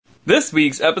This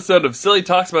week's episode of Silly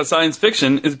Talks About Science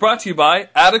Fiction is brought to you by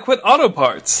Adequate Auto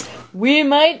Parts. We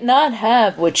might not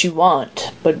have what you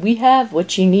want, but we have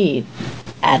what you need.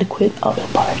 Adequate Auto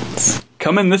Parts.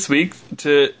 Come in this week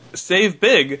to save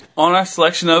big on our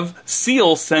selection of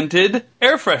seal-scented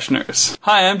air fresheners.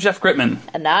 Hi, I'm Jeff Gritman.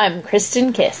 And I'm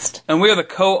Kristen Kist. And we are the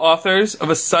co-authors of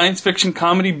a science fiction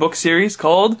comedy book series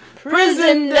called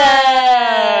Prison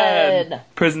Dad!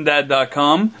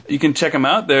 PrisonDad.com. You can check them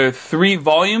out. There are 3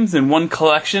 volumes in one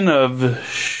collection of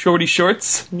shorty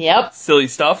shorts. Yep. Silly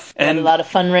stuff. We had a lot of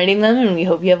fun writing them, and we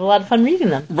hope you have a lot of fun reading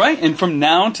them. Right, and from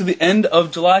now to the end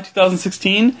of July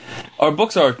 2016, our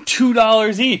books are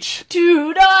 $2 each.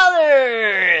 $2!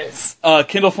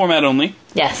 Kindle format only.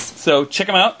 Yes. So check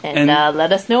them out. And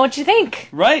let us know what you think.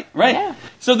 Right. Yeah.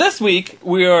 So this week,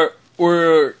 we're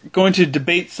going to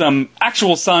debate some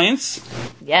actual science.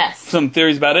 Yes. Some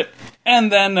theories about it.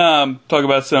 And then talk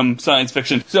about some science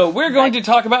fiction. So we're going to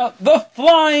talk about the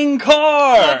flying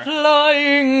car! The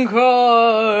flying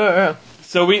car!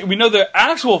 So we know there are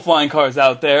actual flying cars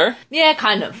out there. Yeah,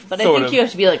 kind of. But I think you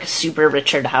have to be like a super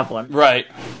Richard to have one. Right.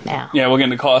 Now. Yeah, we'll get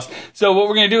into cost. So what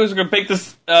we're going to do is we're going to break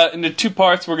this into 2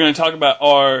 parts. We're going to talk about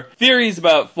our theories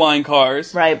about flying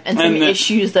cars. Right, and some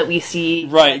issues that we see.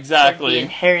 Right, exactly.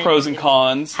 Inherent pros and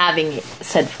cons. Having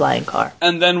said flying car.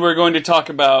 And then we're going to talk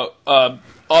about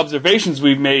observations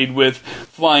we've made with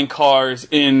flying cars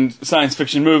in science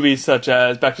fiction movies such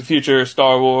as Back to the Future,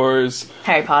 Star Wars,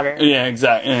 Harry Potter. Yeah,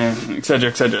 exactly, et cetera,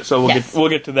 et cetera. So we'll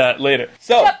get to that later.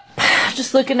 So,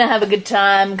 just looking to have a good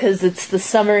time because it's the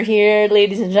summer here,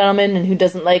 ladies and gentlemen, and who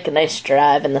doesn't like a nice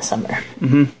drive in the summer?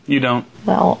 Mm-hmm. You don't.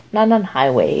 Well, not on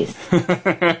highways.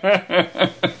 I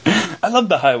love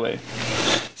the highway.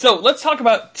 So, let's talk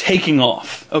about taking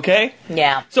off, okay?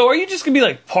 Yeah. So, are you just going to be,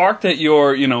 like, parked at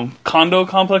your, condo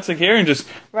complex, like here, and just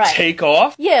take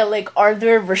off? Yeah, like, are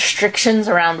there restrictions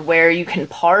around where you can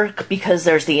park because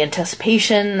there's the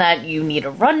anticipation that you need a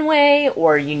runway,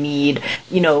 or you need,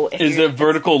 Is a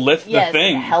vertical lift the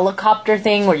thing? A helicopter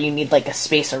thing where you need, like, a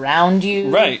space around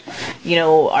you? Right.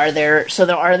 Are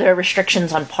there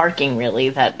restrictions on parking, really,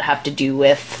 that have to do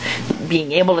with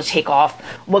being able to take off?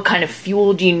 What kind of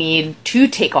fuel do you need to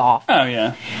take off? Oh,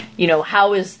 yeah.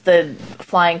 How is the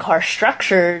flying car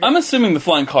structured? I'm assuming the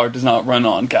flying car does not run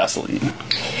on gasoline.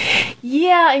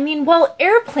 Yeah,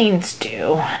 airplanes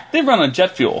do. They run on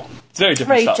jet fuel. It's very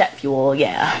different stuff. Jet fuel,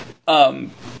 yeah.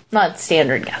 Not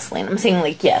standard gasoline. I'm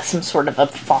saying, some sort of a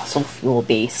fossil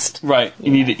fuel-based... Right.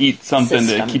 You need to eat something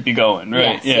system to keep you going,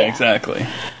 right? Yes, yeah, exactly.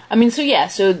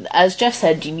 So as Jeff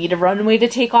said, do you need a runway to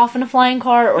take off in a flying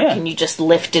car, or can you just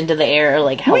lift into the air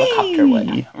like a helicopter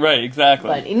would? Right, exactly.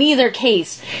 But in either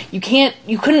case, you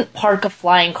couldn't park a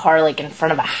flying car like in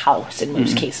front of a house in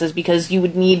most cases, because you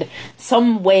would need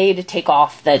some way to take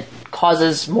off that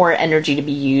causes more energy to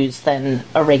be used than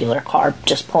a regular car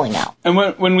just pulling out. And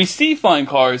when we see flying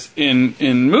cars in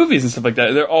movies and stuff like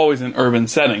that, they're always in urban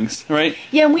settings, right?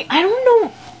 Yeah, I don't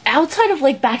know. Outside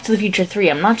of, Back to the Future 3,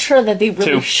 I'm not sure that they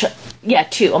really...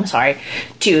 2, I'm sorry.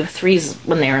 2, 3's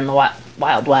when they were in the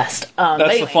Wild West.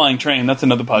 That's the flying train. That's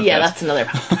another podcast. Yeah, that's another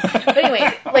podcast. But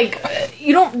anyway,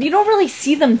 you don't really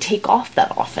see them take off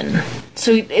that often.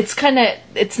 So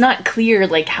it's not clear,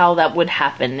 how that would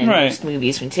happen in most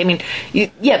movies.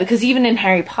 Because even in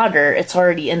Harry Potter, it's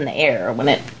already in the air when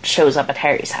it shows up at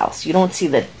Harry's house. You don't see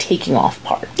the taking off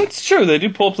part. It's true. They do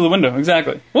pull up to the window.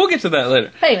 Exactly. We'll get to that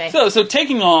later. But anyway. So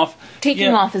taking off...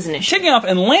 Taking off is an issue. Taking off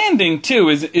and landing, too,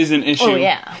 is an issue. Oh,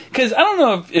 yeah. Because I don't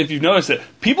know if you've noticed it.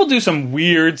 People do some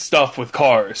weird stuff with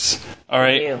cars. All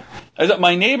right?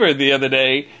 My neighbor the other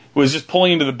day was just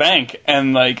pulling into the bank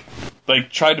and,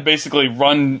 tried to basically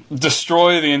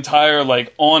destroy the entire,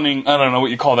 awning, I don't know what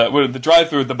you call that, the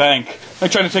drive-through at the bank.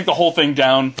 Tried to take the whole thing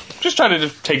down. Just try to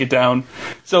just take it down.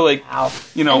 So, wow.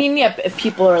 If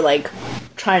people are,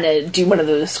 trying to do one of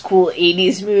those cool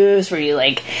 80s moves where you,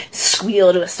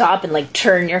 squeal to a stop and,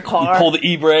 turn your car. You pull the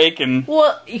e-brake and...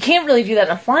 Well, you can't really do that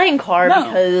in a flying car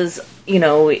because,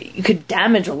 you could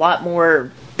damage a lot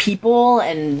more people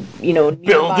and,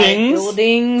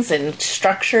 buildings and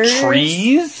structures.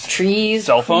 Trees.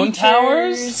 Cell phone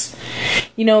towers.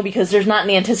 Because there's not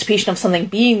any anticipation of something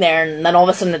being there, and then all of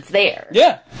a sudden it's there.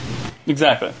 Yeah.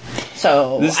 Exactly.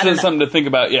 So this is something to think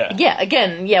about, Yeah,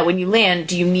 again, when you land,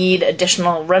 do you need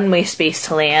additional runway space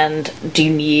to land? Do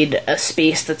you need a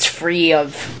space that's free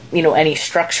of, any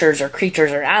structures or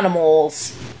creatures or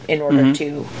animals in order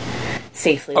to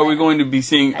safely. Are we going to be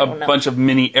seeing a know. bunch of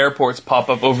mini airports pop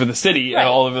up over the city and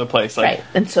all over the place? Like, right.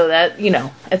 And so that,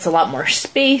 it's a lot more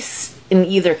space in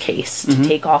either case to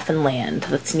take off and land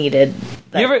that's needed.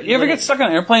 You ever get stuck on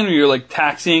an airplane where you're like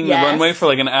taxiing the runway for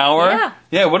like an hour? Yeah.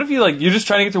 Yeah, what if you're just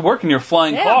trying to get to work in your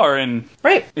flying car and...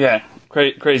 Right. Yeah,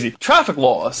 crazy. Traffic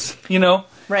laws,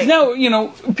 Right. Now,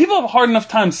 people have a hard enough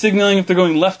time signaling if they're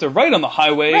going left or right on the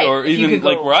highway, or even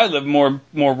like where I live, more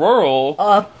rural.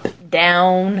 Up,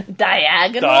 down,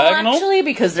 diagonal, actually,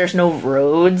 because there's no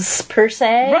roads per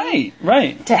se.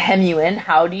 Right. To hem you in.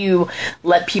 How do you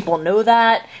let people know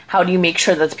that? How do you make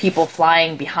sure that the people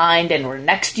flying behind and or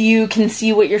next to you can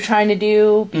see what you're trying to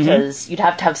do? Because you'd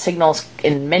have to have signals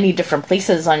in many different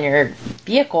places on your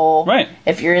vehicle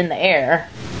if you're in the air.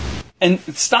 And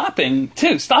stopping,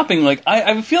 like, I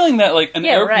have a feeling that, like,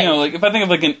 like, if I think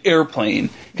of, like, an airplane,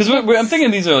 because I'm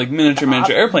thinking these are, like, miniature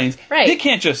airplanes, they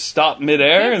can't just stop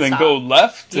midair and then go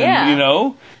left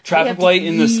and, traffic light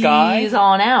in the sky. Ease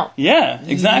on out. Yeah,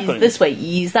 exactly. Ease this way,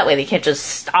 ease that way. They can't just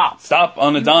stop. Stop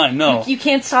on a dime, no. You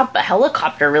can't stop a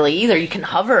helicopter, really, either. You can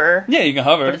hover. Yeah, you can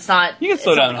hover. But it's not... You can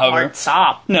slow down and hover. Hard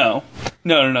stop. No.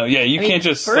 Yeah, you can't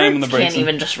just slam on the brakes. Birds can't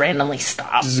even just randomly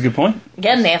stop. This is a good point.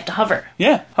 Again, they have to hover.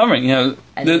 Yeah, hovering,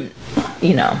 And,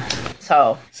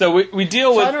 So we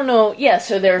deal with... I don't know,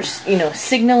 so there's,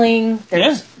 signaling,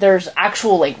 there's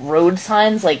actual, like, road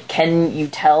signs, like, can you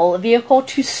tell a vehicle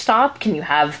to stop? Can you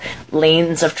have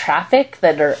lanes of traffic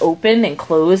that are open and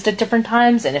closed at different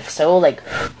times? And if so, like,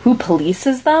 who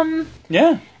polices them?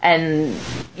 Yeah. And,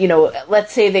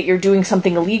 let's say that you're doing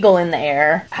something illegal in the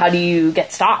air. How do you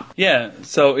get stopped? Yeah,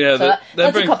 so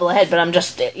that's a couple ahead, but I'm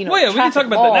just, Well, yeah, we can talk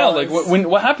about that now. Like,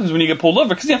 what happens when you get pulled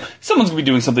over? Because, someone's going to be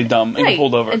doing something dumb and get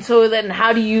pulled over. And so then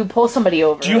how do you pull somebody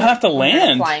over? Do you have to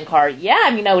land? A flying car? Yeah,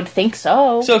 I would think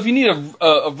so. So if you need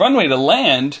a runway to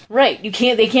land... Right,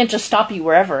 they can't just stop you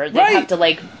wherever. They have to,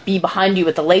 like, be behind you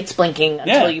with the lights blinking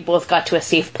until you both got to a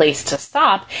safe place to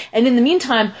stop. And in the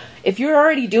meantime... If you're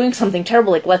already doing something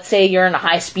terrible, like let's say you're in a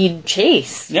high-speed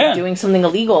chase, you're doing something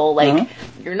illegal, like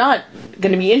you're not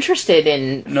going to be interested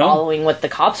in following what the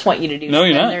cops want you to do. No,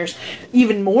 you're not. There's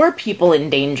even more people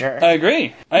in danger. I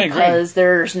agree. Because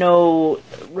there's no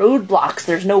roadblocks.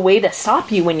 There's no way to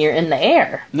stop you when you're in the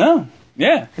air. No.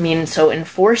 Yeah. So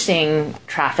enforcing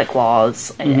traffic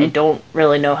laws, I don't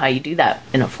really know how you do that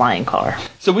in a flying car.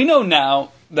 So we know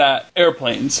now that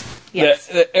airplanes,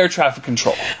 the air traffic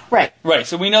control. Right.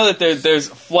 So we know that there's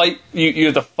flight. You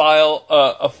have to file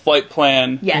a flight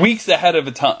plan weeks ahead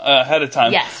of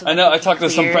time. Yes. So I know. I talked to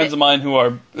some friends of mine who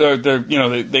are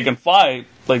they can fly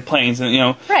like planes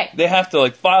and they have to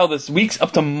like file this weeks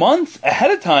up to months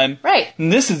ahead of time. Right.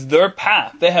 And this is their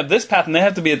path. They have this path and they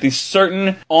have to be at these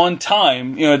certain on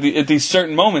time. At these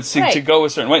certain moments to go a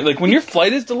certain way. Like when your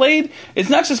flight is delayed, it's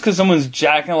not just because someone's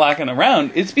jacking-lacking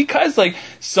around. It's because like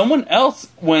someone else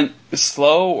went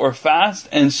slow or fast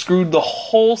and screwed the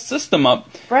whole system up.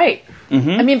 Right.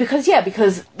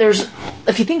 Because there's,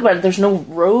 if you think about it, there's no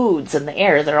roads in the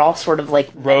air. They're all sort of like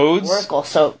roads. Metaphorical,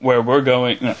 so where we're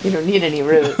going, no. You don't need any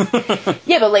roads.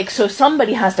 But like, so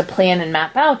somebody has to plan and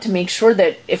map out to make sure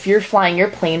that if you're flying your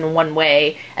plane one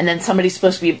way, and then somebody's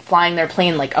supposed to be flying their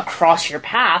plane like across your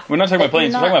path. We're not talking about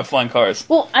planes. We're talking about flying cars.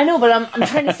 Well, I know, but I'm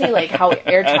trying to say like how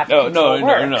air traffic control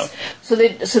works, no.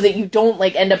 so that you don't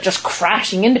like end up just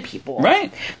crashing into people.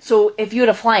 Right. So if you had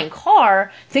a flying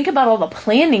car, think about all the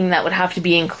planning that would have to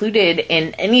be included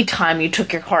in any time you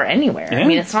took your car anywhere. Yeah.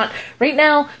 It's not... Right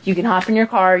now, you can hop in your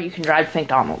car, you can drive to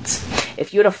McDonald's.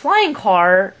 If you had a flying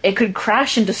car, it could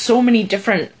crash into so many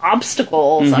different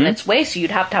obstacles on its way, so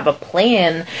you'd have to have a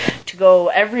plan to go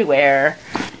everywhere,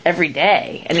 every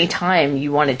day, anytime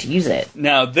you wanted to use it.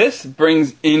 Now, this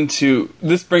brings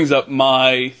up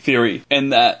my theory, in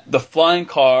that the flying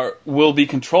car will be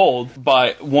controlled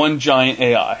by one giant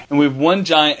AI. And we have one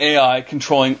giant AI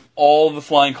controlling all the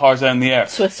flying cars out in the air.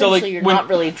 So essentially, you're not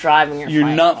really driving your flying car.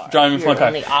 You're not driving your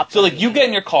flying car. So like, you get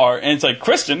in your car, and it's like,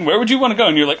 Kristen, where would you want to go?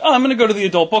 And you're like, I'm going to go to the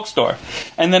adult bookstore.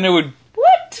 And then it would...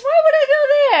 What? Why would I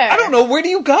go there? I don't know. Where do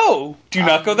you go? Do you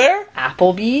not go there?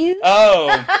 Applebee's. Oh.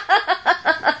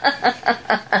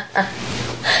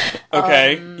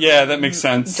 Okay. Yeah, that makes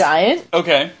sense. Giant.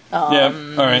 Okay.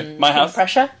 Yeah. All right. My house.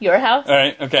 Prussia. Your house. All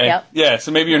right. Okay. Yep. Yeah.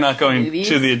 So maybe you're not going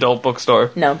to the adult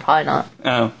bookstore. No, probably not.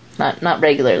 Oh. Not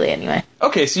regularly, anyway.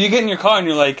 Okay, so you get in your car and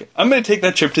you're like, I'm going to take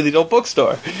that trip to the adult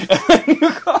bookstore.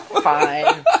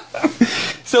 Fine.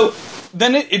 So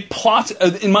then it plots,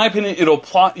 in my opinion, it'll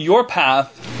plot your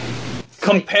path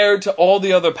compared to all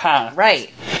the other paths.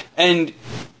 Right. And,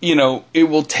 it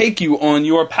will take you on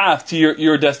your path to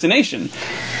your destination.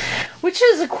 Which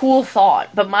is a cool thought,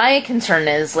 but my concern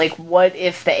is, like, what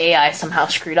if the AI somehow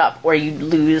screwed up, or you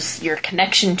lose your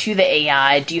connection to the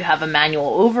AI? Do you have a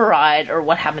manual override, or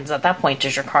what happens at that point?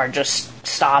 Does your car just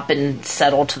stop and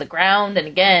settle to the ground? And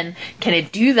again, can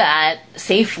it do that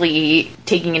safely,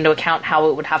 taking into account how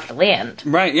it would have to land?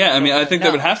 Right, yeah. I mean, I think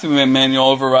there would have to be a manual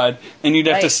override, and you'd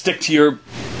have to stick to your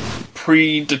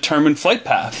predetermined flight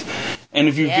path. And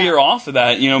if you veer off of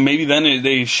that, maybe then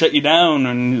they shut you down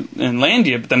and land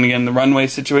you. But then again, the runway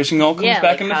situation all comes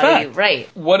back into effect. Right.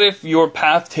 What if your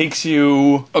path takes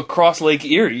you across Lake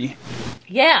Erie?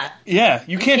 Yeah. Yeah,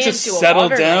 you can't just settle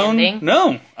down. Landing.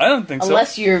 No, I don't think so.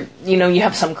 Unless you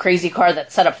have some crazy car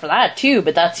that's set up for that too,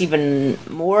 but that's even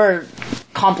more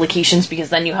complications because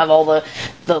then you have all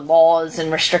the laws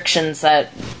and restrictions that,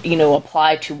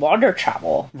 apply to water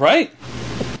travel. Right.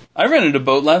 I rented a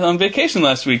boat on vacation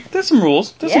last week. There's some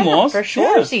rules. There's some laws. For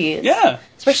sure. Yeah.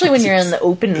 Especially when you're in the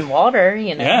open water,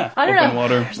 Yeah. I don't open know.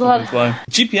 water. There's a lot of...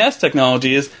 GPS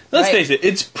technology is, let's face it,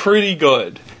 it's pretty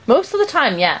good. Most of the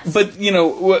time, yes. But,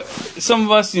 some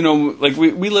of us, like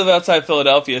we live outside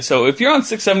Philadelphia, so if you're on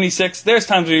 676, there's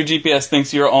times where your GPS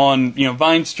thinks you're on,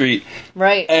 Vine Street.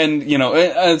 Right. And,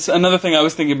 it's another thing I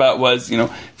was thinking about was,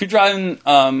 if you're driving,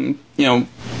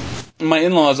 my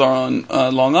in-laws are on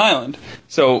Long Island,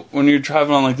 so when you're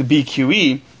driving on, like, the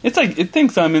BQE, it's like, it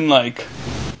thinks I'm in, like,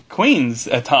 Queens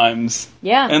at times.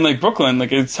 Yeah. And, like, Brooklyn,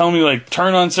 like, it's telling me, like,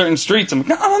 turn on certain streets. I'm like,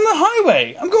 no, I'm on the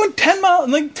highway. I'm going 10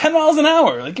 miles an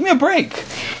hour. Like, give me a break.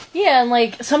 Yeah, and,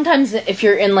 like, sometimes if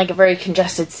you're in, like, a very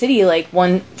congested city, like,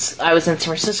 once I was in San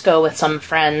Francisco with some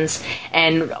friends,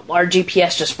 and our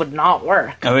GPS just would not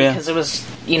work. Oh, yeah. Because it was,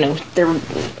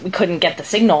 we couldn't get the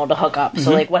signal to hook up.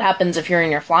 So, like, what happens if you're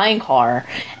in your flying car,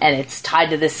 and it's tied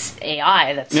to this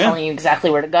AI that's telling you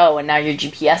exactly where to go, and now your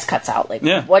GPS cuts out? Like,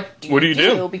 what do you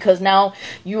do? Because now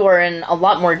you are in a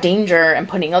lot more danger and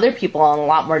putting other people in a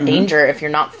lot more danger if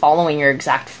you're not following your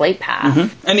exact flight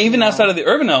path. And even outside of the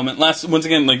urban element, once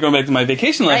again, like going back to my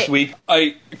vacation last week,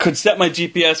 I could set my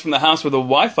GPS from the house where the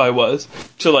Wi-Fi was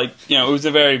to, like, it was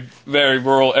a very, very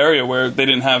rural area where they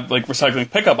didn't have, like, recycling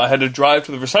pickup. I had to drive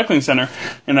to the recycling center,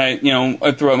 and I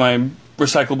threw out my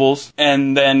recyclables,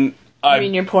 and then I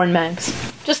mean your porn mags.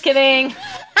 Just kidding.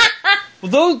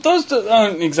 Well, those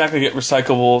don't exactly get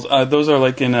recyclables. Those are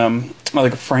like in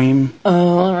like a frame.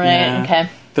 Oh, right. Yeah. Okay.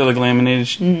 They're like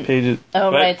laminated pages.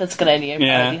 Oh, right. That's a good idea.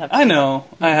 Yeah, I know.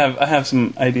 I have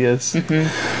some ideas.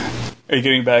 Are you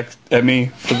getting back at me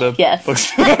for the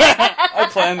books? I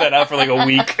planned that out for like a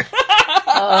week.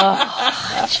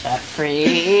 Oh,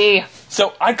 Jeffrey.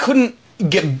 So I couldn't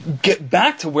get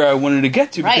back to where I wanted to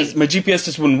get to because my GPS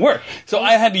just wouldn't work. So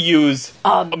I had to use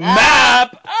a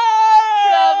map.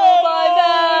 Travel by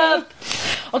map.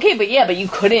 Okay, but you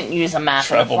couldn't use a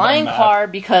map in a flying car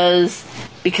because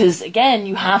again,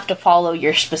 you have to follow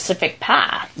your specific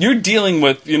path. You're dealing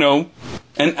with,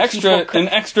 an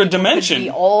extra dimension. Could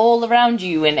be all around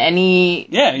you in any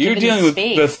you're dealing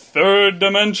space. With the third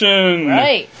dimension.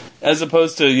 Right. As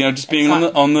opposed to, just being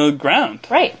on the ground.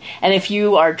 Right. And if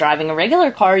you are driving a regular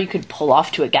car, you could pull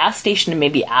off to a gas station and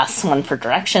maybe ask someone for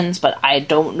directions, but I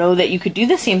don't know that you could do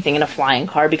the same thing in a flying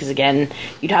car because, again,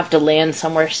 you'd have to land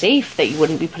somewhere safe that you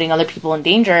wouldn't be putting other people in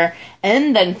danger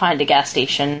and then find a gas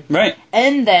station. Right.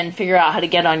 And then figure out how to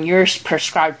get on your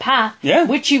prescribed path,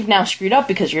 which you've now screwed up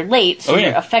because you're late, so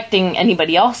you're affecting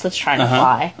anybody else that's trying to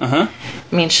fly. I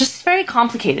mean, it's just very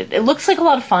complicated. It looks like a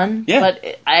lot of fun,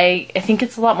 but I think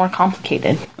it's a lot more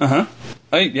complicated.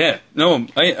 I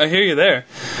hear you there.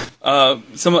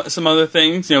 Some other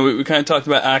things, we kind of talked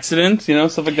about accidents,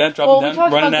 stuff like that, dropping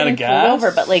down, running out of gas.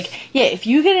 Over, but if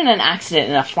you get in an accident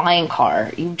in a flying car,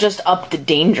 you've just upped the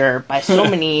danger by so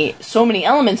many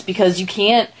elements because you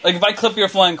can't. Like if I clip your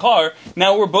flying car,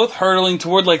 now we're both hurtling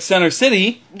toward like Center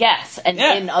City. Yes, and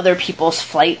in other people's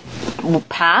flight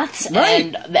paths,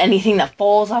 and anything that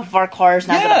falls off of our cars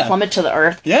now going to plummet to the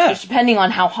earth. Yeah, which, depending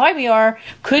on how high we are,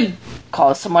 could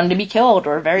cause someone to be killed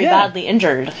or very badly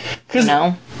injured.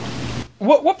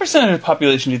 What percentage of the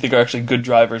population do you think are actually good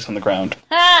drivers on the ground?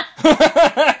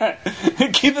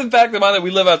 Keep in fact in mind that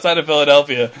we live outside of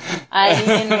Philadelphia. I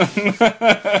mean,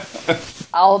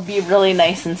 I'll be really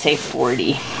nice and say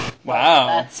 40. Wow.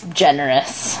 That's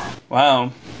generous.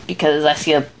 Wow. Because I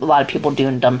see a lot of people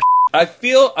doing dumb shit. I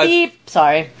feel...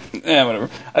 Sorry. Yeah, whatever.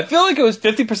 I feel like it was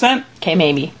 50%. Okay,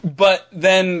 maybe. But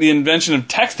then the invention of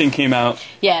texting came out.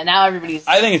 Yeah, now everybody's...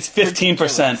 I think it's 15%.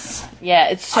 Ridiculous. Yeah,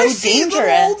 it's so dangerous. I see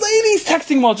old ladies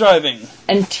texting while driving.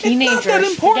 And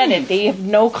teenagers, forget it. They have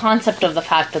no concept of the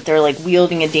fact that they're, like,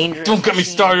 wielding a dangerous Don't get me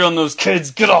started on those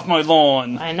kids. Get off my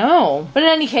lawn. I know. But in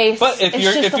any case,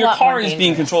 if your car is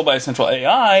being controlled by a central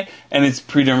AI and it's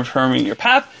predetermining your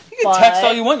path, you You could text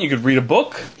all you want. You could read a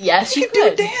book. Yes, you could. Do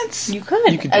a dance. You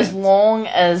could. As long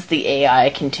as the AI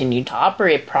continued to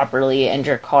operate properly and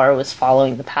your car was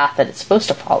following the path that it's supposed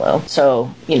to follow.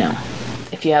 So,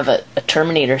 if you have a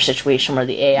Terminator situation where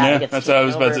the AI gets that's what I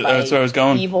was about to. That's where I was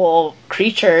going. Evil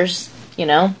creatures,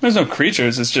 There's no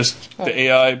creatures. It's just the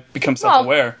AI becomes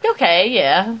self-aware. Okay,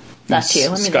 yeah. That too.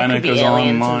 I mean, there could be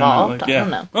aliens involved. I don't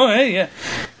know. Oh, hey, yeah.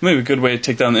 Maybe a good way to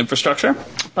take down the infrastructure.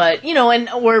 But,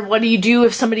 or what do you do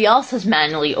if somebody else has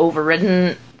manually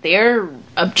overridden their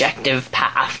objective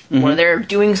path, where they're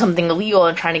doing something illegal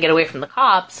and trying to get away from the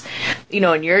cops,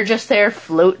 and you're just there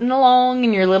floating along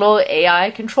in your little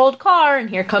AI-controlled car, and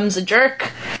here comes a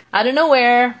jerk out of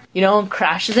nowhere,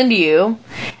 crashes into you,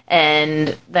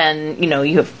 and then,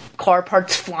 you have car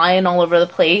parts flying all over the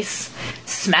place,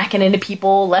 smacking into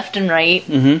people left and right.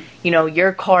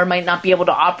 Your car might not be able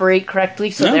to operate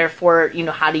correctly, so therefore,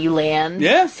 how do you land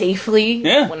safely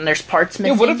when there's parts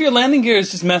missing? Yeah, what if your landing gear is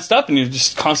just messed up and you're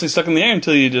just constantly stuck in the air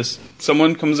until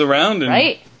someone comes around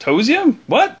and tows you?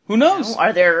 What? Who knows?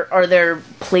 Are there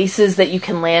places that you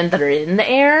can land that are in the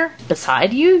air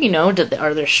beside you?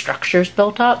 Are there structures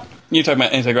built up? You're talking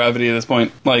about anti-gravity at this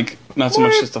point, not so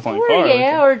much just a flying car.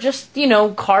 Yeah, or just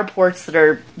carports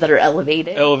that are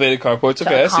elevated. Elevated carports,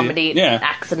 okay, to accommodate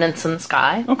accidents in the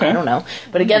sky. Okay. I don't know.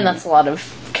 But again, that's a lot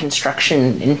of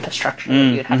construction infrastructure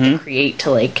that you'd have to create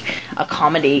to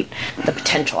accommodate the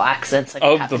potential accidents that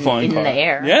could happen the flying car. The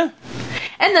air. Yeah.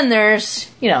 And then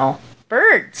there's,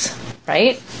 birds,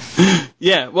 right?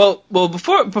 Yeah, well,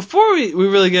 before we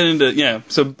really get into,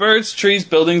 so birds, trees,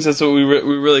 buildings, that's what we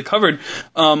really covered.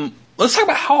 Let's talk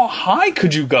about how high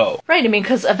could you go? Right,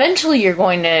 because eventually you're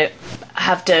going to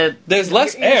have to... There's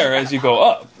less air as you go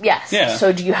up. Yes, yeah.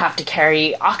 So do you have to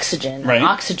carry oxygen,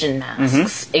 oxygen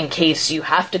masks, in case you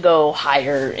have to go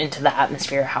higher into the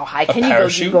atmosphere? How high can you go?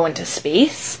 Do you go into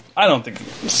space? I don't think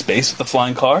space with the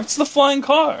flying car. It's the flying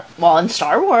car. Well, in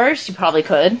Star Wars, you probably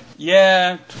could.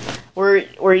 Yeah. Or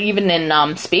even in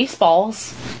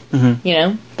Spaceballs.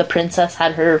 The princess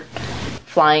had her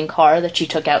flying car that she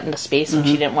took out into space when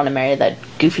she didn't want to marry that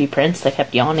goofy prince that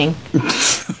kept yawning.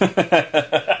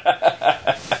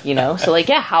 So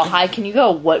how high can you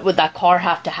go? What would that car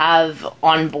have to have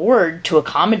on board to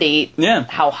accommodate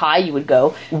how high you would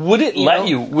go? Would it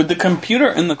would the computer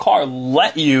in the car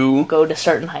let you go to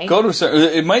certain heights?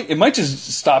 It might just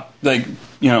stop,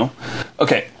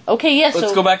 okay. Okay, yeah,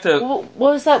 Let's go back to... What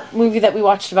was that movie that we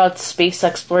watched about space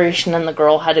exploration and the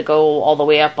girl had to go all the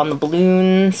way up on the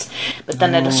balloons, but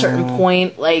then at a certain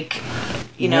point,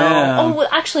 Oh,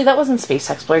 actually, that wasn't space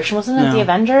exploration. Wasn't it The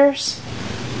Avengers?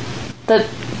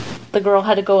 The girl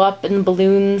had to go up in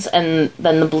balloons, and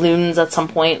then the balloons at some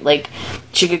point,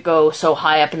 she could go so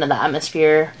high up into the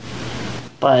atmosphere.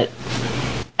 But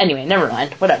anyway, never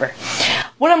mind. Whatever.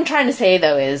 What I'm trying to say,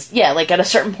 though, is, at a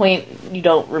certain point, you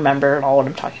don't remember at all what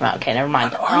I'm talking about. Okay, never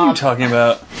mind. What are you talking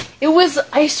about? It was,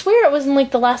 I swear it was in,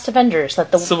 the last Avengers,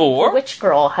 that the Civil War? The witch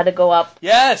girl had to go up.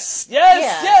 Yes,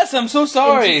 I'm so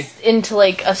sorry. Into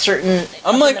a certain...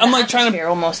 I'm trying to...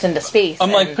 almost into space.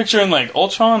 I'm picturing,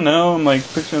 Ultron? No, I'm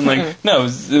picturing, no, it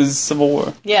was Civil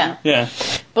War. Yeah. Yeah.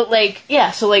 But,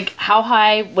 so, how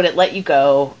high would it let you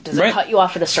go? Does it cut you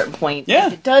off at a certain point? Yeah.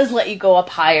 If it does let you go up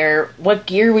higher, what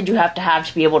gear would you have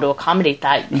to be able to accommodate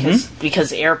that?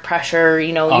 Because air pressure,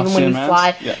 even when you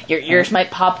fly, your ears might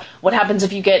pop. What happens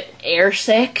if you get air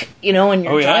sick, and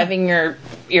you're driving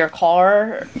your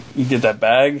car? You get that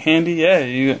bag handy,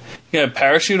 you got a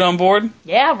parachute on board?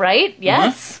 Yeah, right?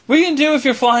 Yes. What are you going to do if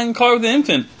you're flying a car with an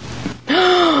infant?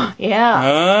 Yeah.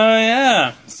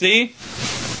 Yeah. See?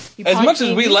 As much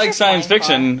as we like science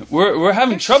fiction, we're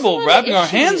having trouble wrapping our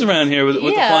hands around here with the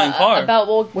flying car. About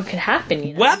what could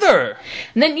happen. Weather!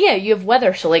 And then, you have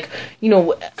weather, so, could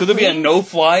there be a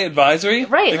no-fly advisory?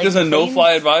 Right. There's a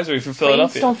no-fly advisory for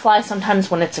Philadelphia. Planes don't fly sometimes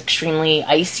when it's extremely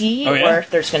icy, or if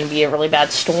there's going to be a really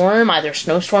bad storm, either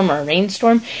snowstorm or a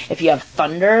rainstorm, if you have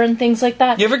thunder and things like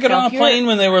that. You ever get on a plane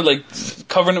when they were,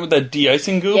 covering it with that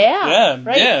de-icing goop? Yeah,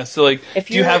 right. Yeah, so, do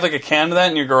you have, a can of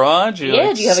that in your garage? Do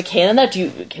you have a can of that?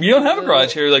 You don't have a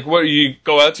garage here. What, you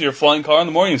go out to your flying car in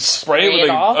the morning and spray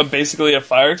it with basically a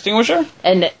fire extinguisher?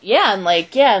 And they'll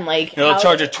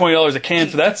charge you $20 a can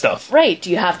for that stuff. Right.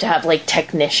 Do you have to have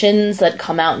technicians that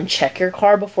come out and check your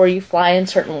car before you fly in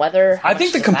certain weather? I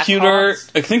think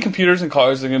computers and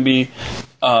cars are going to be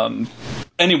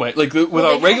anyway, with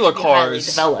our regular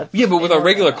cars. Yeah, but with our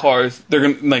regular cars, they're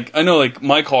going to I know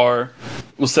my car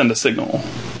will send a signal.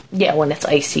 Yeah, when it's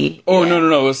icy. Oh,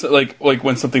 no. It's like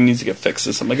when something needs to get fixed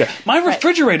or something like that. My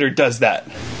refrigerator does that.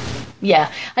 Yeah.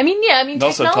 I mean,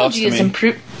 technology has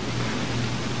improved.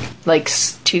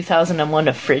 2001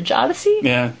 A Fridge Odyssey?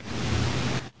 Yeah.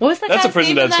 What was that That's a guy's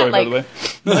prison name in dad story, that? by the way.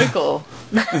 Michael.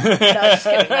 No, just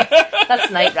kidding.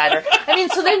 That's Knight Rider. I mean,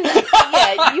 so then,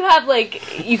 yeah, you have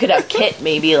like, you could have Kit,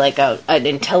 maybe like an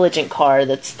intelligent car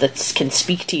that's can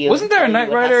speak to you. Wasn't there a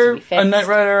Knight Rider?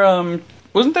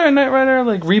 Wasn't there a Knight Rider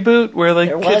like reboot where like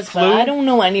Kit flew? But I don't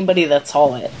know anybody that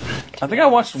saw it. I think I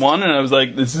watched one and I was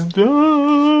like, this is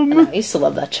dumb. I used to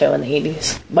love that show in the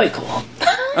 80s. Michael.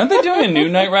 Aren't they doing a new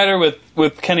Knight Rider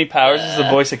with Kenny Powers as the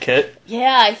voice of Kit?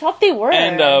 Yeah, I thought they were.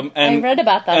 And I read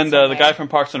about that. And the guy from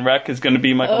Parks and Rec is going to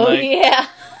be Michael Knight. Yeah.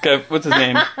 Okay, what's his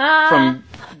name? From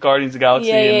Guardians of the Galaxy.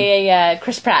 Yeah.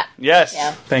 Chris Pratt. Yes.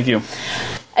 Yeah. Thank you.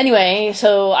 Anyway,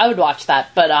 so I would watch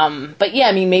that, but yeah,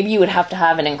 I mean, maybe you would have to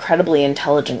have an incredibly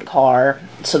intelligent car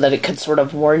so that it could sort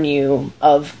of warn you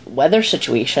of weather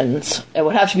situations. It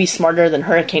would have to be smarter than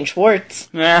Hurricane Schwartz.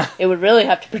 Yeah. It would really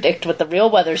have to predict what the real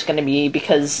weather's going to be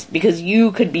because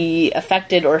you could be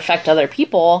affected or affect other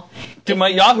people. Dude, my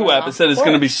Yahoo app, it said it's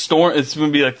going to be it's going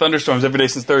to be like thunderstorms every day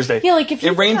since Thursday. Yeah, like if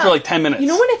it rained for like 10 minutes. You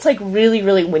know when it's like really,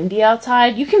 really windy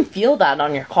outside, you can feel that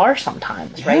on your car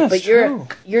sometimes, right? Yeah, but true.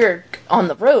 you're on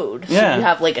the road, so Yeah. you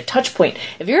have like a touch point.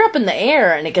 If you're up in the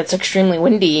air and it gets extremely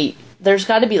windy, there's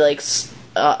got to be like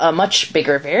a much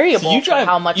bigger variable. You drive,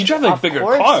 for how much you drive like bigger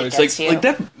cars, like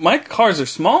that. My cars are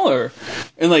smaller,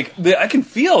 and like I can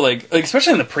feel like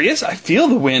especially in the Prius, I feel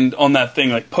the wind on that thing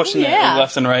like pushing it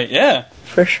left and right. Yeah,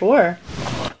 for sure.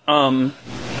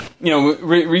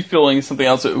 Refueling is something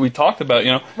else that we talked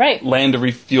about. Right. Land to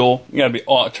refuel. You gotta be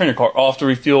turn your car off to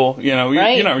refuel. You're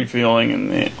not refueling,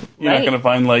 and you're not gonna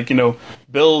find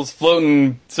Bill's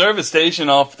floating service station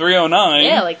off 309.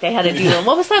 Yeah, like they had to do.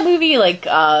 What was that movie? Like,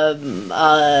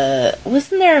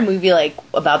 wasn't there a movie like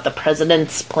about the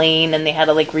president's plane and they had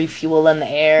to like refuel in the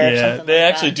air? Yeah, or something they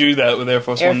like actually that? do that with Air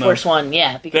Force One. Air Force One,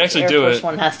 yeah, because they actually Air do Force it.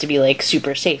 One has to be like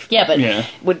super safe. Yeah, but Yeah,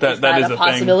 is that is a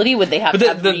possibility? thing. Would they have? But to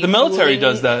have the military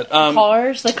does that.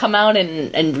 Cars that come out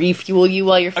and refuel you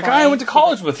while you're A flying. guy I went to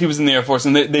college with, he was in the Air Force,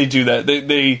 and they do that.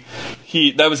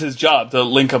 That was his job, to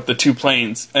link up the two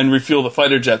planes and refuel the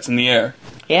fighter jets in the air.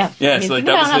 Yeah. Yeah, I mean, so like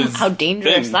think that about was his how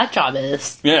dangerous thing. that job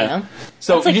is. Yeah.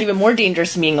 So that's like even more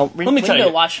dangerous than being a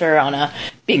window washer on a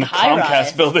big high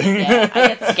rise Comcast building. Yeah, I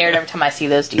get scared every time I see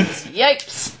those dudes.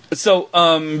 Yikes. So,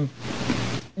 I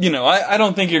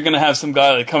don't think you're gonna have some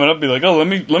guy like coming up and be like, "Oh, let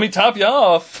me top you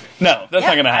off." No, that's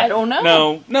not gonna happen. I don't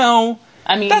know. No.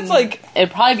 I mean, that's like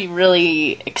it'd probably be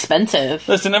really expensive.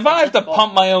 Listen, if I have to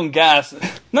pump my own gas,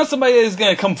 not somebody is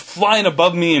gonna come flying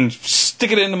above me and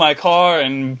stick it into my car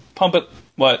and pump it.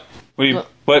 What?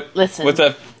 What? Listen. What's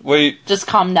that? Wait. Just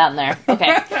calm down there.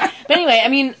 Okay. But anyway, I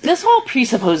mean, this all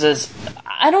presupposes.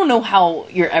 I don't know how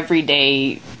your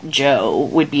everyday Joe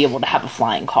would be able to have a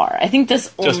flying car. I think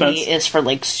this only is for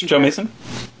like super. Joe Mason?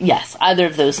 Yes, either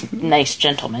of those nice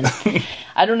gentlemen.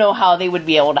 I don't know how they would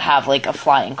be able to have like a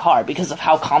flying car because of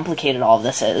how complicated all of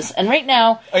this is. And right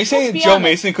now, are you saying Joe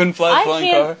Mason couldn't fly a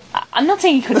flying car? I'm not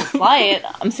saying he couldn't fly it.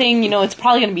 I'm saying it's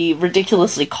probably going to be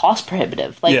ridiculously cost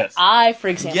prohibitive. Like I, for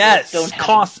example,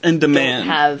 don't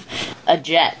have a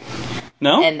jet.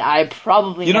 No? And I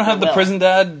probably You don't have the prison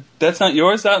dad? That's not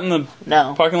yours out in the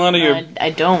parking lot of your...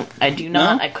 I don't. I do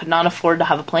not. No? I could not afford to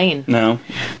have a plane. No.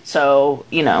 So,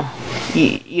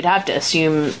 you'd have to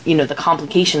assume, the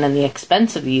complication and the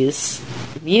expense of these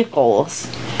vehicles.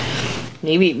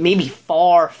 Maybe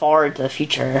far, far into the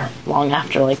future, long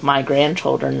after, like, my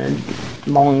grandchildren are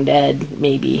long dead,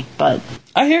 maybe, but...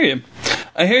 I hear you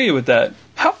with that.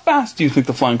 How fast do you think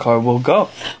the flying car will go?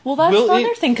 Well, that's the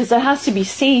other thing, because it has to be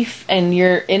safe, and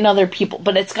you're in other people...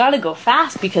 But it's got to go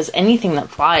fast, because anything that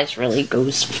flies really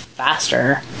goes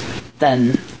faster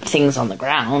than things on the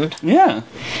ground. Yeah.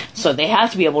 So they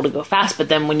have to be able to go fast, but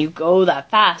then when you go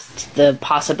that fast, the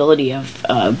possibility of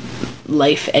a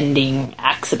life-ending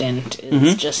accident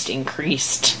is just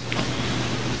increased.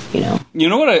 You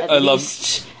know what I love?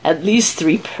 At least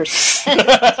 3%.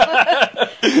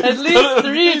 At least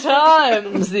 3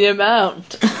 times the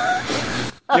amount.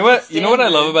 You know what I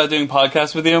love about doing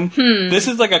podcasts with you? This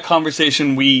is like a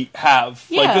conversation we have.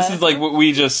 Yeah. Like, this is like what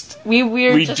we just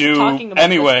we just do talking about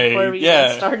anyway. This before we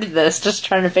started this, just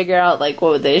trying to figure out like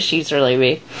what would the issues really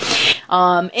be.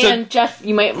 And Jeff,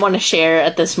 you might want to share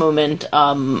at this moment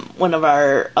one of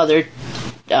our other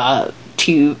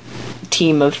two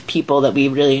team of people that we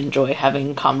really enjoy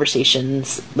having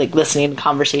conversations, like listening to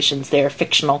conversations. They're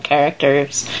fictional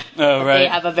characters. Oh, right. They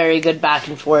have a very good back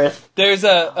and forth. There's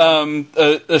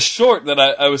a short that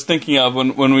I was thinking of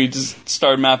when we just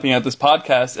started mapping out this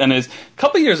podcast, and is a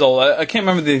couple years old. I can't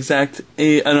remember the exact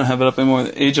age. I don't have it up anymore,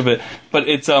 the age of it, but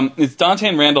it's Dante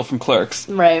and Randall from Clerks.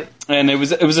 Right. And it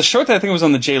was a short that I think was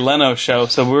on the Jay Leno show,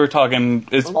 so we were talking...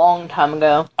 It's a long time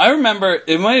ago. I remember,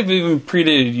 it might have even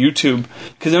predated YouTube,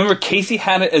 because I remember Casey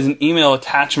had it as an email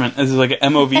attachment, as like an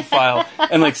MOV file,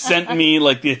 and like sent me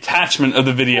like the attachment of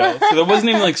the video. So there wasn't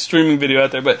even like streaming video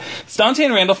out there, but it's Dante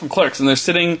and Randall from Clerks, and they're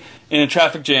sitting in a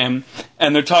traffic jam,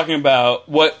 and they're talking about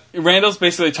Randall's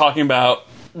basically talking about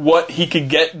what he could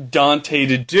get Dante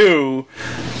to do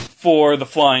for the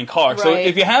flying car. Right. So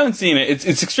if you haven't seen it,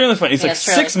 it's extremely funny. It's like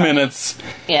 6 minutes.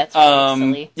 Yeah, it's really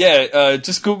silly. Yeah,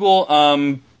 just Google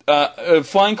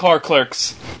flying car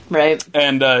Clerks. Right.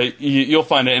 And you'll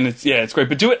find it, and it's great.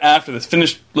 But do it after this.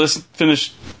 Finish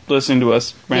listening to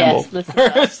us ramble. Yes, listen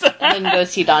to us. And then go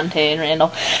see Dante and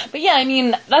Randall. But yeah, I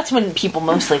mean, that's when people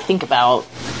mostly think about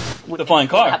the flying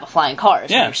car. Have a flying car,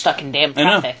 so you're stuck in damn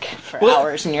traffic for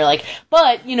hours, and you're like,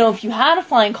 but, you know, if you had a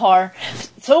flying car,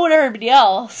 so would everybody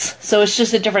else, so it's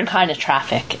just a different kind of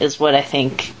traffic, is what I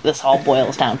think this all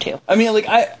boils down to. I mean, like,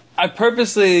 I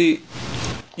purposely,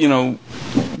 you know,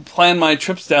 plan my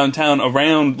trips downtown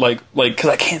around, like, because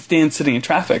I can't stand sitting in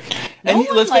traffic. No one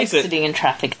let's likes face it, sitting in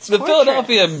traffic. It's the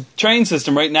Philadelphia train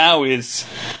system right now is,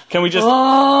 can we just...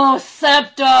 Oh,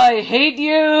 SEPTA, I hate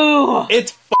you!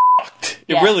 It's fucked.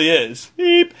 It really is.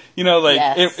 Beep. You know, like,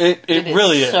 it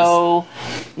really is. So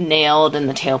nailed in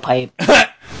the tailpipe.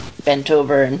 Bent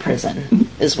over in prison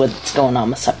is what's going on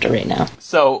with SEPTA right now.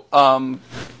 So,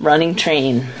 running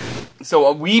train.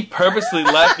 So we purposely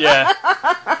left,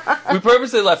 we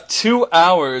purposely left 2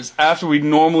 hours after we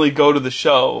normally go to the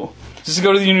show, just to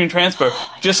go to the Union Transfer,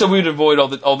 just so we'd avoid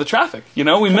all the traffic. You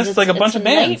know, we missed like a bunch of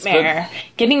bands. Nightmare.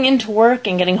 Getting into work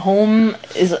and getting home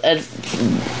is a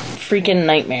freaking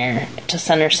nightmare to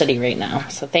Center City right now.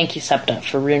 So thank you, SEPTA,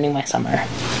 for ruining my summer.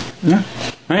 Yeah,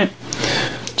 right.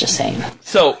 Just saying.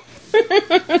 So...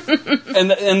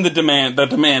 and the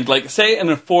demand, like, say an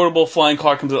affordable flying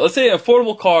car comes out. Let's say an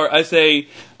affordable car, I say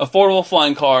affordable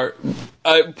flying car,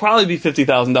 probably be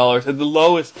 $50,000 at the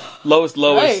lowest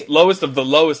of the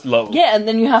lowest low. Yeah, and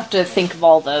then you have to think of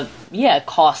all the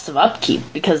costs of upkeep,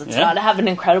 because it's got to have an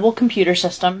incredible computer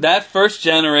system. That first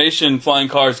generation flying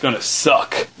car is going to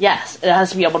suck. Yes, it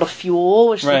has to be able to fuel,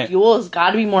 which the fuel has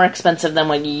got to be more expensive than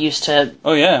what you used to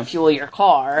fuel your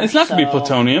car. It's not going to be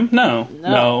plutonium.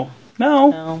 No.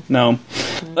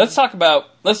 Let's talk about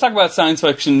science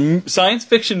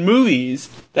fiction movies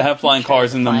that have flying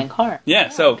cars in them. Flying car. Yeah.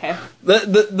 So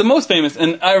the most famous,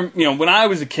 and when I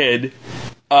was a kid,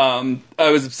 I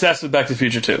was obsessed with Back to the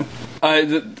Future 2.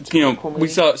 We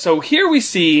saw. So here we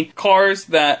see cars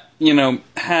that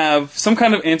have some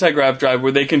kind of anti-grav drive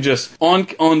where they can just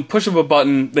on push of a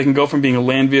button, they can go from being a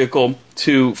land vehicle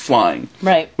to flying,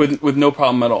 right? With no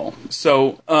problem at all.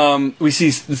 So we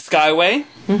see the Skyway.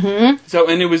 Mm-hmm. So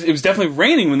and it was definitely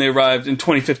raining when they arrived in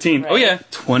 2015. Right. Oh yeah,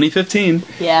 2015.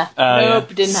 Yeah.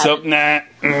 Nope, didn't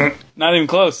happen. Not even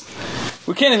close.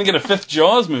 We can't even get a fifth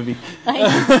Jaws movie.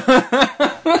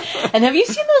 And have you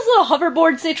seen those little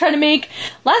hoverboards they try to make?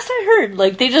 Last I heard,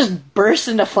 like, they just burst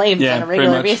into flames on a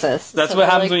regular basis. That's what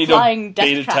happens when you don't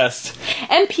beta test.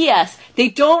 And P.S., they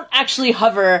don't actually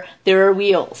hover, there are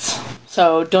wheels.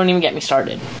 So don't even get me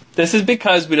started. This is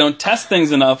because we don't test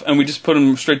things enough, and we just put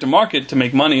them straight to market to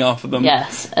make money off of them.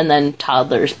 Yes, and then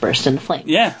toddlers burst into flames.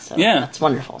 Yeah, so that's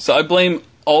wonderful. So I blame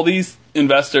all these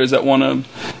investors that want to,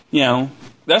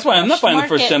 that's why I'm not buying the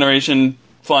first generation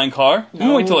flying car. I'm going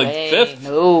to wait till like fifth.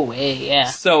 No way, yeah.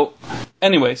 So,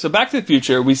 anyway, Back to the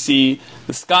Future, we see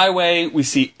the Skyway, we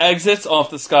see exits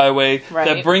off the Skyway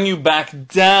that bring you back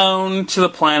down to the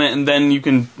planet, and then you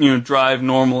can, drive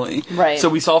normally. Right. So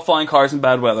we saw flying cars in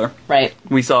bad weather. Right.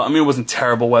 We saw, it wasn't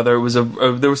terrible weather. It was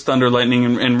there was thunder,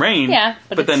 lightning, and rain. Yeah,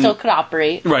 but then, still could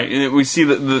operate. Right. And we see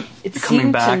the coming back. It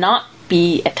seemed to not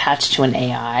be attached to an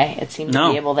AI. It seemed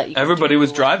to be able that everybody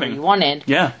was driving. You wanted,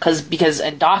 because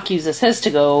Doc uses his to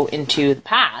go into the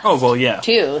past. Oh well, yeah,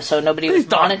 too. So nobody was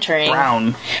monitoring.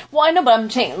 Brown. Well, I know, but I'm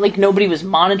saying like nobody was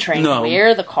monitoring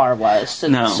where the car was.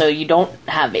 So you don't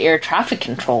have air traffic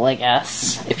control, I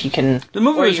guess. If you can. The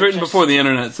movie was written before the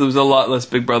internet, so there was a lot less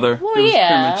Big Brother. Well, it was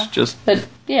pretty much just. But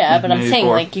I'm saying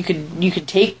like you could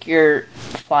take your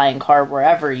flying car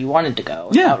wherever you wanted to go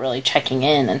without really checking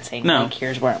in and saying like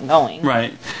here's where I'm going.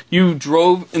 Right. You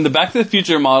drove in the Back to the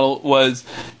Future model was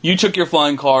you took your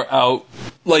flying car out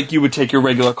like you would take your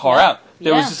regular car out.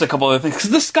 There was just a couple other things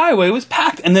because the Skyway was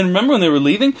packed, and then remember when they were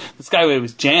leaving, the Skyway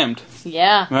was jammed.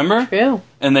 Yeah, remember? True.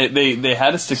 And they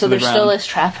had to stick to the ground. So there still is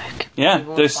traffic. Yeah,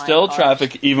 there's still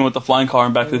traffic even with the flying car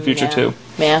in Back to the Future too.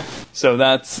 Yeah. So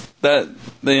that's that.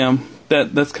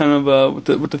 That's kind of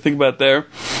what to think about there.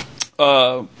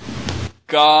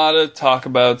 Gotta talk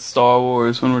about Star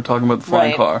Wars when we're talking about the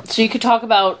flying car. So you could talk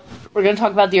about we're going to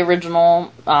talk about the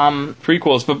original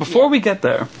prequels. But before we get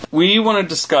there, we want to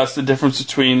discuss the difference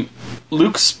between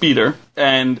Luke's speeder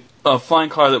and a flying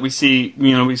car that we see.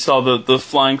 We saw the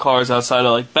flying cars outside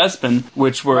of like Bespin,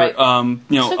 which were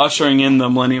ushering in the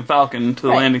Millennium Falcon to the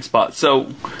landing spot. So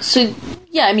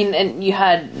yeah, I mean, and you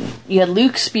had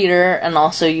Luke's speeder, and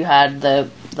also you had the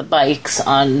bikes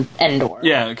on Endor.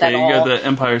 Yeah, okay, you got the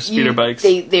Empire speeder bikes.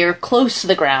 They're close to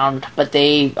the ground, but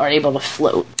they are able to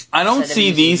float. I don't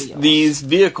see these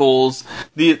vehicles,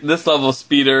 this level of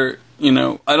speeder,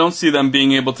 I don't see them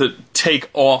being able to take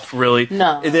off, really.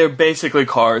 No. They're basically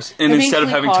cars. And instead of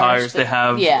having tires, they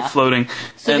have floating.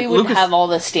 So they would have all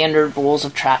the standard rules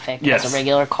of traffic as a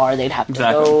regular car. They'd have to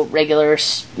go regular,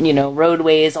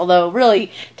 roadways. Although,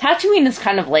 really, Tatooine is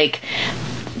kind of like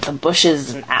the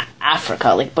bushes in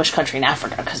Africa, like bush country in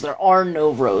Africa, because there are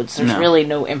no roads. There's really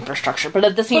no infrastructure. But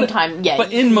at the same time,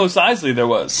 But in Mos Eisley there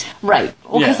was. Right.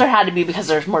 Well, because there had to be, because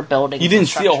there's more buildings. You didn't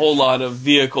see a whole lot of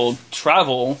vehicle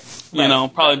travel.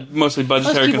 Probably mostly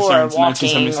budgetary concerns in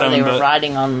 1977. Or they were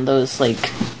riding on those, like,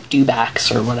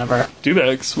 dewbacks or whatever.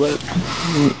 Dewbacks? What?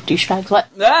 Douchebags? What?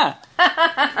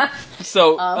 Ah!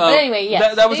 So, but anyway,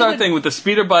 yes. That was our thing with the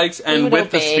speeder bikes and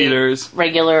with the speeders.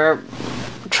 Regular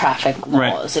traffic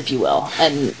laws, if you will,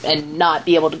 and not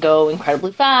be able to go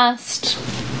incredibly fast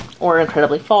or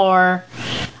incredibly far.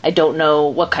 I don't know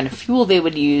what kind of fuel they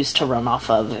would use to run off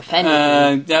of, if any.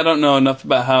 I don't know enough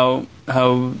about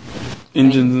how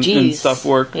engines and stuff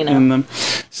work in them.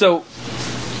 So,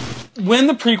 when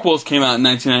the prequels came out in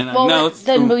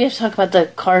 1999, we have to talk about the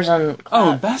cars on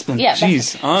Cloud. Bespin. Yeah,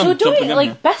 jeez. So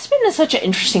Bespin is such an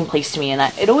interesting place to me, and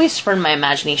it always spurned my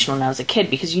imagination when I was a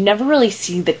kid, because you never really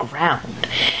see the ground.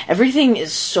 Everything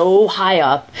is so high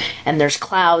up, and there's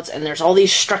clouds, and there's all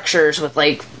these structures with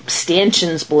like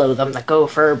stanchions below them that go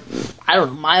for, I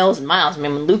don't know, miles and miles. I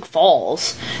mean, when Luke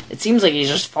falls, it seems like he's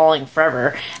just falling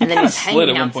forever, and then he's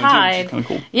hanging outside.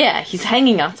 Cool. Yeah, he's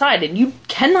hanging outside, and you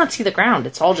cannot see the ground.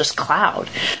 It's all just cloud.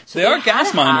 So they are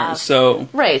gas miners, so...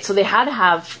 Right, so they had to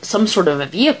have some sort of a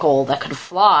vehicle that could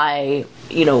fly,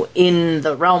 in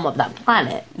the realm of that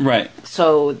planet. Right.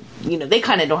 So, they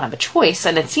kind of don't have a choice,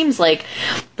 and it seems like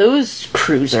those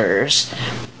cruisers,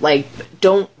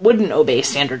 wouldn't obey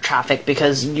standard traffic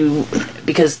because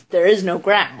there is no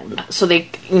ground. So they,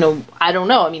 I don't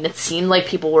know. I mean, it seemed like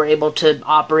people were able to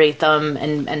operate them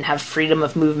and have freedom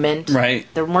of movement. Right.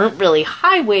 There weren't really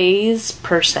highways,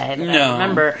 per se. That I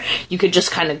remember. You could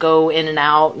just kind of go in and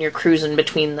out, and you're cruising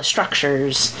between the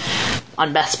structures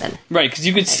on Bespin. Right, because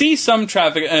you could see some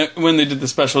traffic, when they did the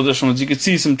special edition ones, you could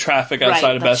see some traffic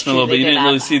outside of Bespin a little bit. You didn't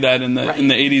really see that in the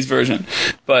 80s version.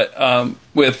 But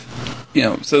with...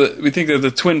 so we think that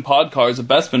the twin pod cars of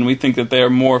Bespin, we think that they are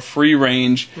more free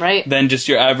range than just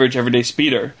your average everyday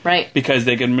speeder. Right. Because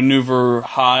they can maneuver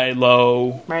high,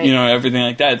 low, everything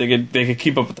like that. They could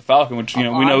keep up with the Falcon, which we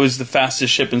know is the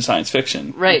fastest ship in science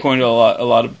fiction. Right. According to a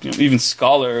lot of even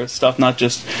scholar stuff, not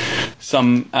just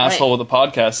some asshole with a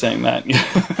podcast saying that.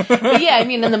 But yeah, I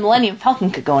mean, and the Millennium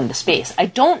Falcon could go into space. I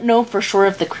don't know for sure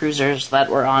if the cruisers that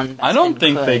were on Bespin I don't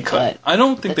think they could. I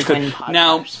don't think they could.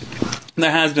 Now,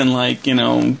 there has been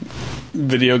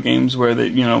video games where they,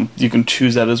 you can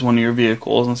choose that as one of your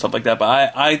vehicles and stuff like that.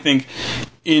 But I think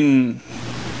in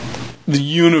the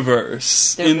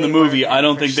universe, in the movie, I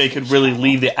don't think they could really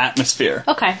leave the atmosphere.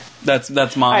 Okay. That's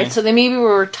my... Alright, so they maybe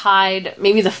were tied,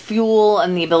 maybe the fuel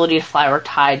and the ability to fly were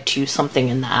tied to something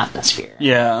in the atmosphere.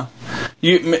 Yeah.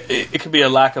 It could be a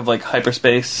lack of,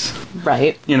 hyperspace.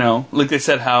 Right. Like they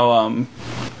said how...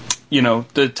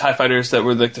 the TIE fighters that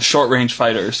were the short range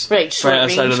fighters, right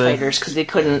range fighters, because they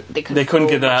couldn't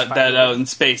get that out in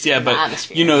space. Yeah, but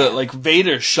that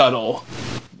Vader's shuttle,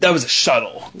 that was a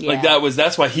shuttle. Yeah.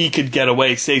 That's why he could get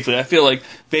away safely. I feel like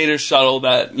Vader's shuttle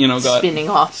that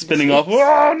got spinning off.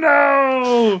 Oh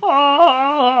no!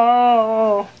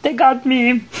 Oh, they got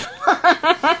me.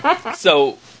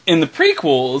 So. In the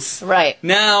prequels,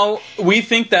 now we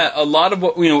think that a lot of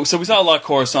what so we saw a lot of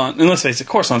Coruscant, and let's face it,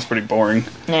 Coruscant's pretty boring.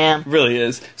 Yeah, it really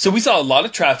is. So we saw a lot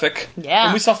of traffic. Yeah,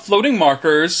 and we saw floating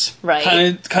markers.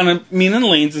 Right, kind of meaning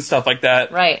lanes and stuff like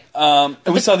that. Right. And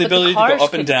we saw the ability to go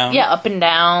up and down. Yeah, up and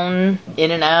down, in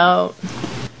and out.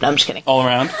 No, I'm just kidding. All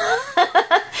around.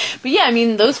 But yeah, I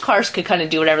mean, those cars could kind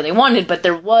of do whatever they wanted, but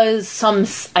there was some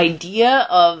idea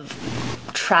of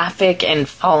traffic and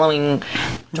following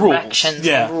directions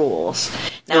and rules.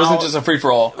 Now, it wasn't just a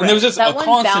free-for-all. And there was just a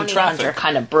constant traffic. Hunter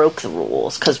kind of broke the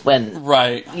rules, because when...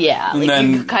 Right. Yeah, and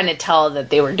then, you could kind of tell that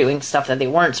they were doing stuff that they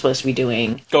weren't supposed to be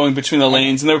doing. Going between the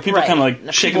lanes, and there were people kind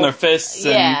of shaking their fists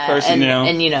and cursing,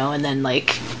 and then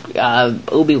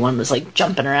Obi-Wan was like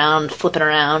jumping around, flipping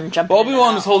around, jumping. Well,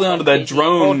 Obi-Wan was holding onto that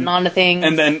drone, holding onto things,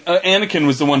 and then Anakin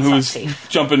was the one who was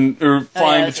jumping or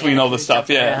flying between all the stuff.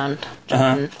 Yeah,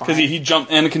 because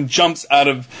Anakin jumps out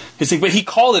of his thing, but he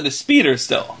called it a speeder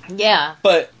still. Yeah,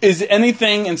 but is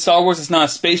anything in Star Wars that's not a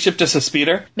spaceship just a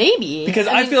speeder? Maybe, because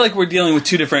I feel like we're dealing with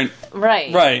two different.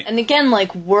 Right. And again,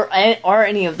 like, are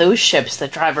any of those ships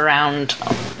that drive around,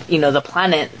 the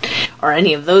planet, are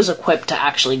any of those equipped to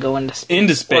actually go into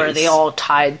space? Or are they all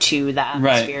tied to the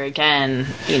atmosphere again?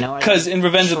 Because in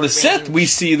Revenge of the Sith, we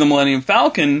see the Millennium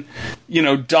Falcon,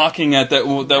 docking at that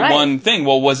one thing.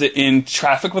 Well, was it in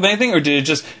traffic with anything, or did it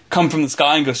just come from the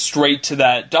sky and go straight to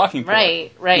that docking port?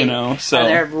 Right. So are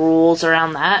there rules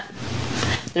around that?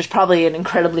 There's probably an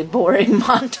incredibly boring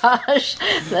montage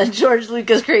that George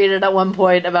Lucas created at one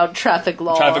point about traffic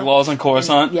law. Traffic laws on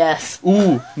Coruscant? Yes.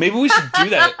 Ooh, maybe we should do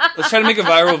that. Let's try to make a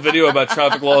viral video about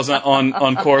traffic laws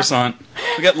on Coruscant.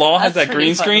 Forget Law has that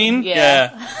green screen?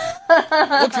 Yeah.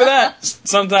 Look for that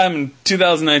sometime in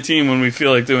 2019 when we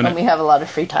feel like doing it. When we have a lot of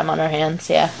free time on our hands,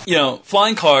 yeah.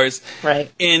 Flying cars.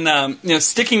 Right. In,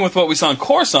 sticking with what we saw in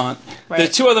Coruscant, there are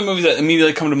two other movies that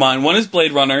immediately come to mind. One is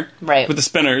Blade Runner. Right. With the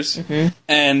spinners. Mm-hmm.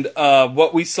 And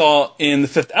what we saw in The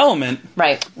Fifth Element.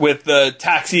 Right. With the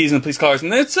taxis and the police cars.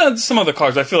 And it's some other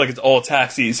cars. I feel like it's all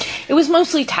taxis. It was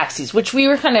mostly taxis, which we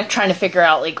were kind of trying to figure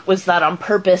out, like, was that on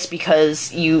purpose because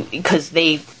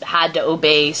they had to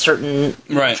obey certain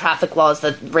traffic laws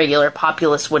that regular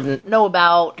populace wouldn't know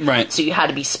about. Right. So you had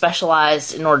to be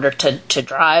specialized in order to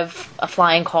drive a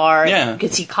flying car. Yeah. You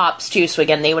could see cops too, so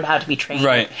again, they would have to be trained.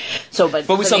 Right. So, but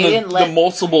we saw the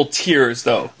multiple tiers,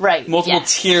 though. Right. Multiple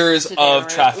tiers of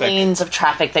traffic. Lanes of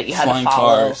traffic that you had flying to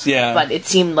follow. Cars, yeah. But it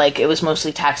seemed like it was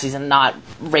mostly taxis and not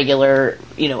regular,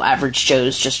 average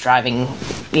Joes just driving,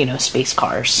 space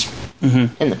cars in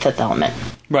The Fifth Element.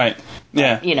 Right.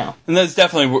 Yeah. And that's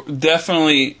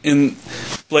definitely in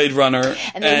Blade Runner.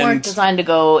 And they weren't designed to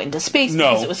go into space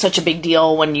because it was such a big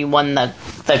deal when you won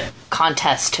the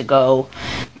contest to go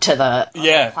to the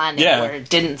planet where it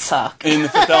didn't suck. In The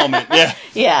Fifth Element, yeah.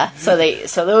 Yeah, so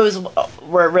those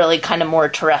were really kind of more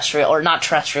terrestrial, or not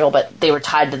terrestrial, but they were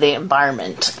tied to the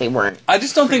environment. They weren't. I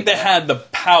just don't think they had the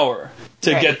power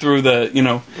to get through the,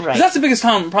 because that's the biggest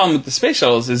problem with the space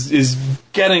shuttles is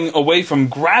getting away from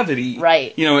gravity,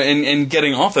 right? And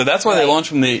getting off there. That's why they launch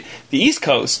from the East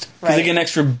Coast, because they get an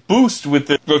extra boost with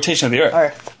the rotation of the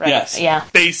Earth. Right? Yes, yeah.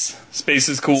 Space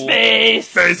is cool.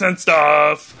 Space and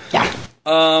stuff. Yeah.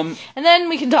 And then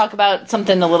we can talk about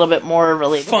something a little bit more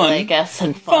relatable, I guess,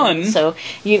 and fun. So,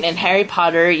 in Harry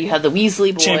Potter, you have the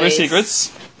Weasley boys. Chamber of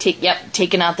Secrets.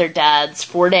 Taking out their dad's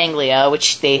Ford Anglia,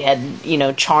 which they had,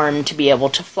 charmed to be able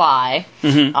to fly,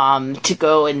 to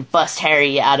go and bust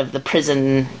Harry out of the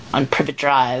prison on Privet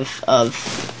Drive of,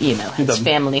 his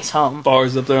family's home.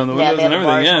 Bars up there on the windows and everything,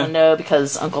 bars on the window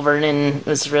because Uncle Vernon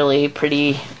was really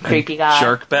pretty creepy guy.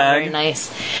 Jerk bag. Very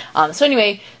nice. So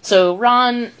anyway,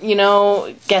 Ron,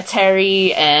 gets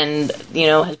Harry, and,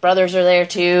 his brothers are there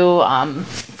too,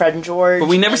 Fred and George. But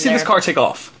we never see this car take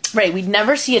off. Right, we'd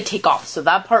never see it take off, so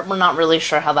that part we're not really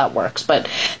sure how that works. But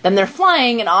then they're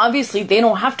flying, and obviously they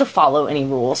don't have to follow any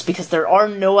rules because there are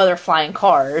no other flying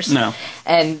cars. No.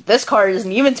 And this car isn't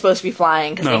even supposed to be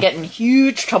flying because they get in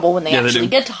huge trouble when they actually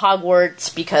get to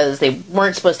Hogwarts because they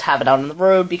weren't supposed to have it out on the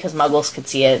road because Muggles could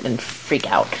see it and freak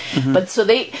out. Mm-hmm. But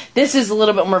this is a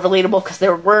little bit more relatable because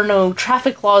there were no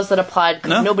traffic laws that applied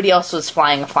because nobody else was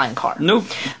flying a flying car. Nope.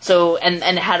 So, and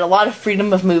it had a lot of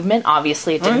freedom of movement.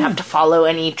 Obviously, it didn't have to follow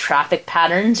any traffic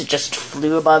patterns. It just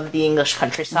flew above the English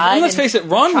countryside. And let's face it,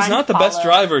 Ron was not the best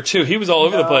driver, too. He was all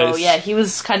over the place. Yeah, he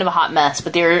was kind of a hot mess.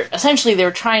 But they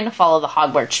were trying to follow the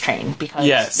Hogwarts train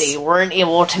because they weren't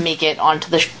able to make it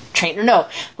onto the train. Or no,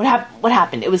 what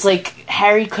happened? It was like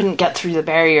Harry couldn't get through the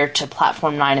barrier to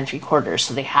platform 9 3/4,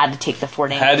 so they had to take the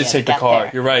Ford Anglia. Had to take the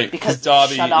car. You're right. Because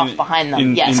Dobby shut off behind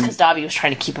them. Yes, because Dobby was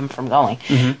trying to keep him from going.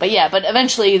 Mm-hmm. But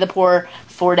eventually the poor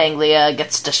Ford Anglia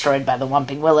gets destroyed by the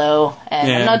Whomping Willow.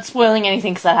 And I'm not spoiling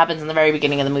anything because that happens in the very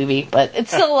beginning of the movie. But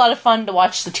it's still a lot of fun to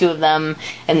watch the two of them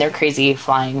and their crazy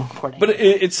flying Ford Anglia. But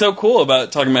it's so cool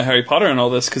about talking about Harry Potter and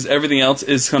all this because everything else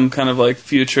is some kind of like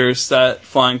future set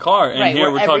flying car. And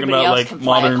here we're talking about like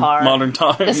modern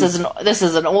times. This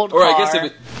is an old car. Or I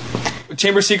guess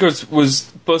Chamber of Secrets was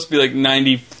supposed to be like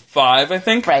 95, I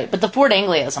think. Right, but the Ford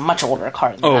Anglia is a much older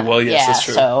car than that. Oh, well, yes, that's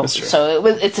true. That's true. So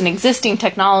it's an existing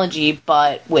technology,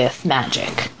 but with magic.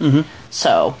 Mm-hmm.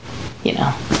 So,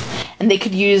 and they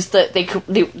could use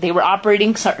they were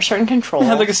operating certain controls. They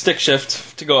had like a stick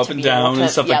shift to go up and down and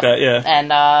stuff like that, yeah. And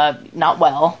not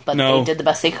well, but they did the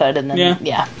best they could, and then,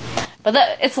 But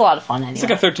it's a lot of fun anyway. It's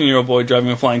like a 13-year-old boy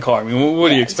driving a flying car. I mean, what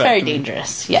do you expect? It's very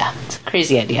dangerous. Yeah, it's a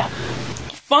crazy idea.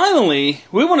 Finally,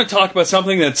 we want to talk about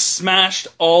something that smashed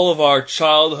all of our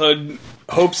childhood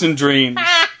hopes and dreams.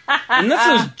 And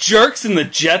that's those jerks in the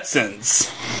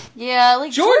Jetsons. Yeah,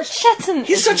 like George Jetson.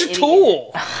 He's such a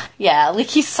tool. Yeah, like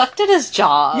he sucked at his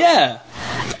job. Yeah.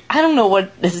 I don't know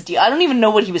what his deal. I don't even know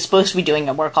what he was supposed to be doing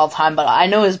at work all the time, but I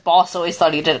know his boss always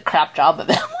thought he did a crap job of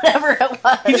it, whatever it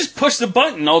was. He just pushed the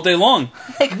button all day long.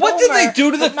 Like what Homer, did they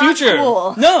do to the future?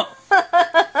 Cool. No.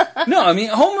 No, I mean,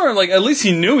 Homer, like, at least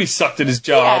he knew he sucked at his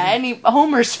job. Yeah, and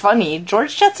Homer's funny.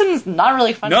 George Jetson's not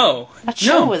really funny. No. That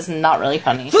show was not really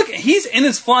funny. Look, he's in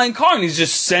his flying car and he's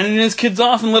just sending his kids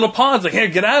off in little pods, like, here,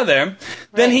 get out of there. Right.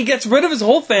 Then he gets rid of his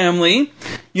whole family.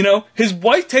 You know, his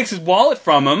wife takes his wallet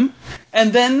from him.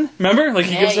 And then, remember? Like,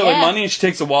 he gives her, like, money and she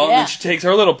takes the wallet and then she takes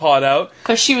her little pod out.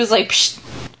 Because she was like, psh.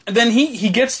 And then he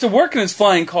gets to work in his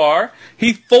flying car.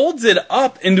 He folds it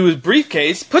up into his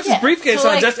briefcase, puts his briefcase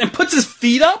on his desk, and puts his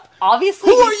feet up.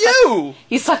 Obviously, who are you?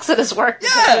 He sucks at his work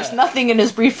because there's nothing in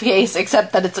his briefcase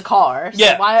except that it's a car.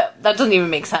 So why? That doesn't even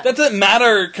make sense. That doesn't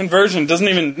matter. Conversion doesn't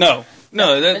even that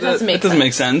doesn't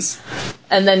make sense.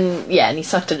 And then and he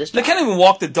sucked at his job. They can't even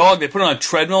walk the dog. They put it on a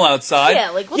treadmill outside. Yeah,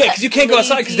 like because you can't go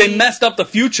outside because they messed up the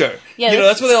future. Yeah,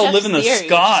 that's why they all live in the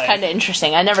sky. Kind of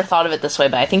interesting. I never thought of it this way,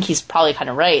 but I think he's probably kind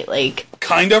of right. Like,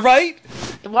 kind of right.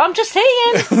 Well, I'm just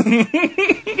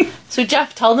saying. So,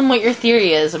 Jeff, tell them what your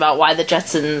theory is about why the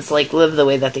Jetsons, like, live the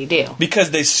way that they do.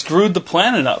 Because they screwed the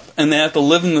planet up, and they have to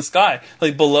live in the sky.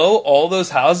 Like, below all those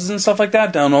houses and stuff like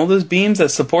that, down all those beams that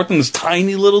support them, those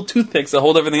tiny little toothpicks that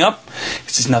hold everything up,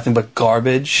 it's just nothing but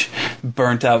garbage,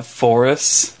 burnt-out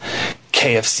forests,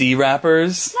 KFC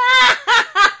wrappers,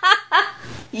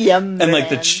 Yum, and, like,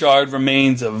 the charred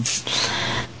remains of,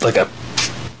 like, a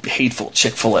hateful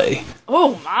Chick-fil-A.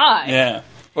 Oh, my. Yeah.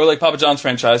 Or like Papa John's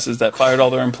franchises that fired all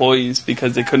their employees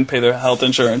because they couldn't pay their health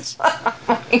insurance. Oh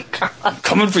my God. I'm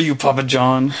coming for you, Papa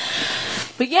John.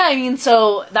 But yeah, I mean,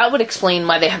 so that would explain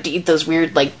why they have to eat those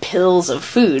weird, like, pills of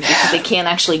food, because they can't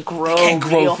actually grow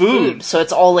real food. So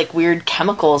it's all, like, weird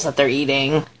chemicals that they're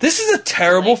eating. This is a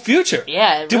terrible future.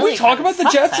 Yeah, Did we talk about the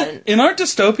Jets in our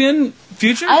dystopian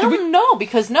future? I don't know,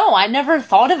 because I never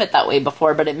thought of it that way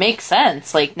before, but it makes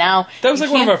sense. Like, now... That was like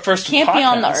one of our first podcasts. You can't be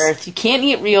on the Earth. You can't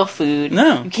eat real food.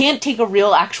 No. You can't take a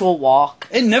real, actual walk.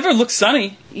 It never looks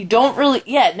sunny. You don't really...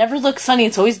 Yeah, it never looks sunny.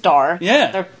 It's always dark.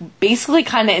 Yeah. They're basically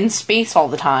kind of in space all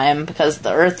the time, because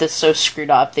the Earth is so screwed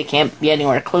up, they can't be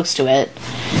anywhere close to it.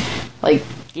 Like,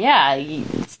 yeah,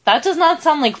 that does not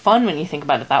sound like fun when you think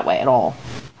about it that way at all.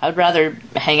 I would rather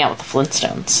hang out with the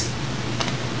Flintstones.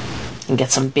 And get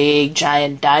some big,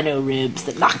 giant dino ribs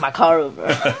that knock my car over.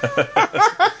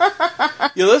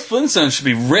 Yeah, those Flintstones should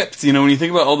be ripped, when you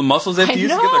think about all the muscles they have to use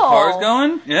to get their cars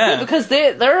going. Yeah. Because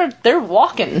they're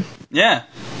walking. Yeah.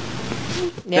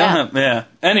 Yeah.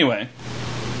 Anyway.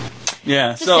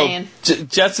 Yeah, just saying.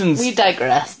 Jetsons... We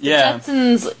digress. The yeah.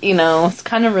 Jetsons, it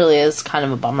kind of really is kind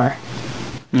of a bummer.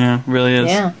 Yeah, it really is.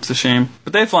 Yeah. It's a shame.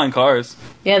 But they have flying cars.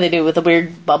 Yeah, they do, with a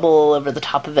weird bubble over the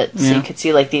top of it, so you could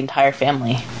see, like, the entire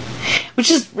family. Which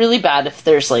is really bad if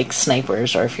there's, like,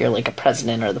 snipers, or if you're, like, a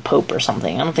president or the Pope or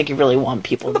something. I don't think you really want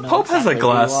people to know. The Pope has, like,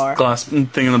 glass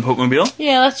thing in the Pope-mobile.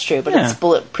 Yeah, that's true, but it's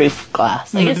bulletproof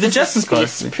glass. I guess the Jetsons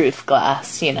glass. Space-proof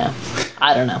glass,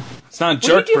 I don't know. It's not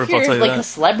jerk-proof, I'll tell you that. Like a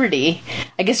celebrity,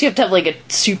 I guess you have to have, like, a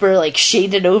super, like,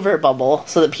 shaded-over bubble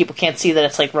so that people can't see that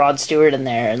it's, like, Rod Stewart in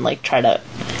there and, like, try to...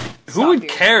 Who would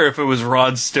care if it was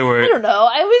Rod Stewart? I don't know.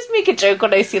 I always make a joke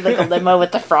when I see, like, a limo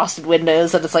with the frosted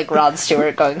windows and it's, like, Rod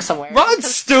Stewart going somewhere. Rod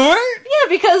Stewart? Yeah,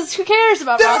 because who cares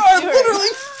about Rod Stewart? There are literally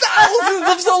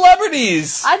thousands of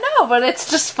celebrities! I know, but it's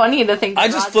just funny to think I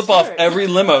just flip off every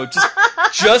limo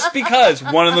just because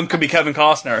one of them could be Kevin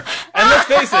Costner. And let's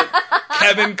face it,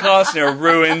 Kevin Costner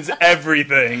ruins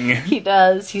everything. He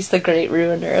does. He's the great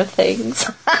ruiner of things.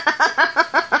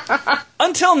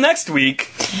 Until next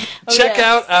week, check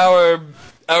out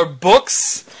our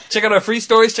books, check out our free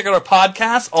stories, check out our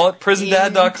podcasts, all at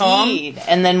prisondad.com. Indeed.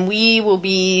 And then we will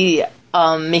be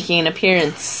making an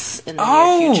appearance in the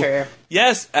near future.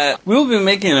 Yes, we will be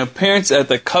making an appearance at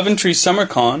the Coventry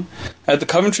SummerCon at the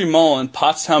Coventry Mall in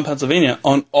Pottstown, Pennsylvania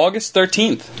on August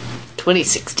 13th.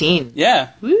 2016. Yeah.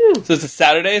 Woo. So it's a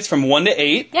Saturday. It's from 1 to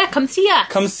 8. Yeah, come see us.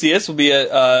 Come see us.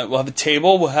 We'll have a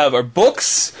table. We'll have our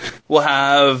books. We'll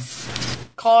have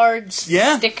cards.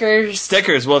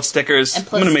 Stickers. We'll have stickers. And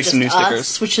I'm going to make some new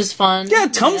stickers. Which is fun. Yeah,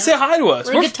 come say hi to us.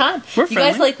 We're a good time. We're you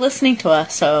guys like listening to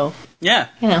us, so... Yeah.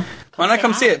 Why not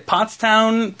come see it?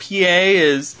 Pottstown, PA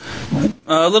is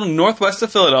a little northwest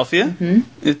of Philadelphia. Mm-hmm.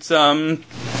 It's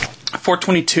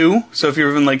 422. So if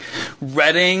you're in like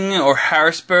Reading or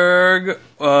Harrisburg,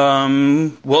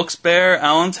 Wilkes-Barre,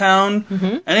 Allentown,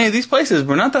 any of these places,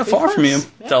 we're not that far from you.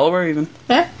 Yeah. Delaware even.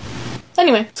 Yeah.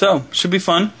 Anyway. So, should be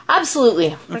fun.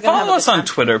 Absolutely. Follow us on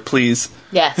Twitter, please.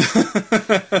 Yes.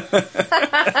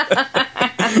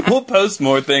 We'll post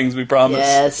more things, we promise.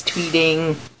 Yes,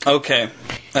 tweeting. Okay.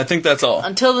 I think that's all.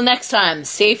 Until the next time,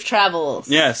 safe travels.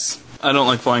 Yes. I don't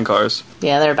like flying cars.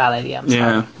 Yeah, they're a bad idea. I'm sorry.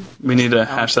 Yeah. We need to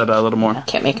hash that out a little more.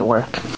 Can't make it work.